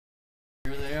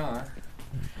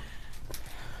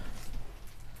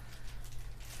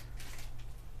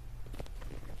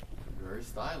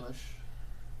stylish.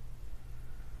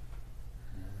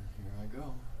 And here I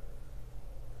go.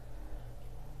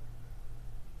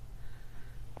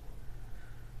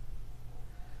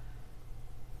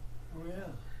 Oh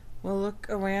yeah. Well, look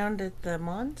around at the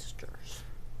monsters.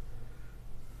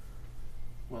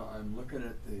 Well, I'm looking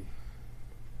at the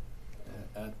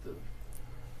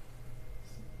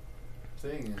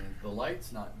thing, and the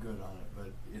light's not good on it,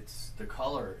 but the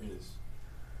color is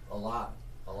a lot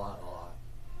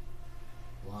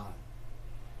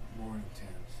more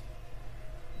intense.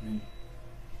 I mean,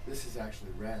 this is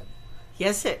actually red.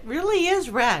 Yes, it really is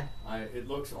red. It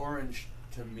looks orange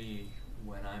to me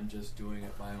when I'm just doing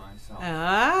it by myself.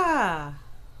 Ah.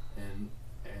 And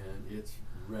it's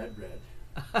red.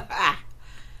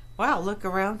 Wow, look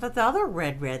around at the other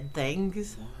red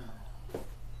things. Wow.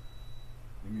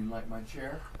 You mean like my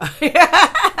chair?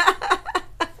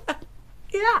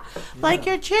 Yeah, like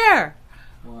your chair.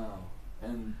 Wow.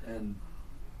 And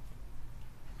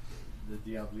the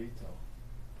Diablito.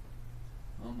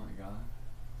 Oh my God.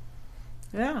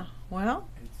 Yeah, well,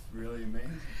 It's really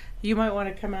amazing. you might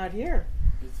want to come out here.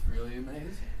 It's really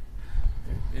amazing.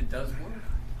 It does work.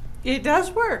 It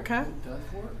does work, huh? It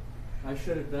does work. I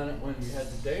should have done it when you had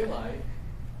the daylight,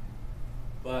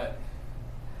 but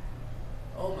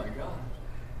oh my God.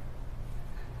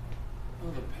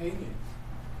 Oh, the painting.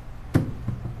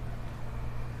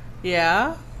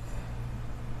 Yeah.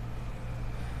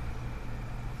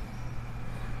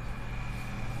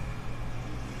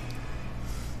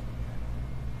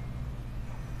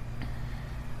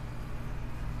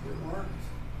 It works.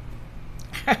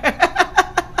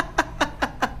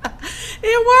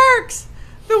 It works.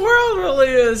 The world really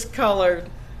is colored.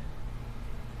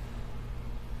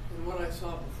 And what I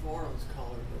saw before was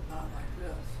colored, but not like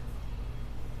this.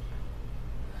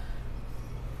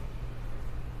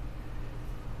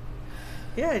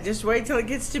 Yeah, just wait till it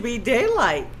gets to be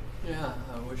daylight. Yeah,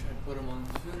 I wish I'd put them on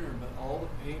sooner, but all the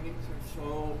paintings are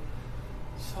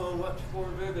so much more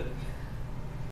vivid.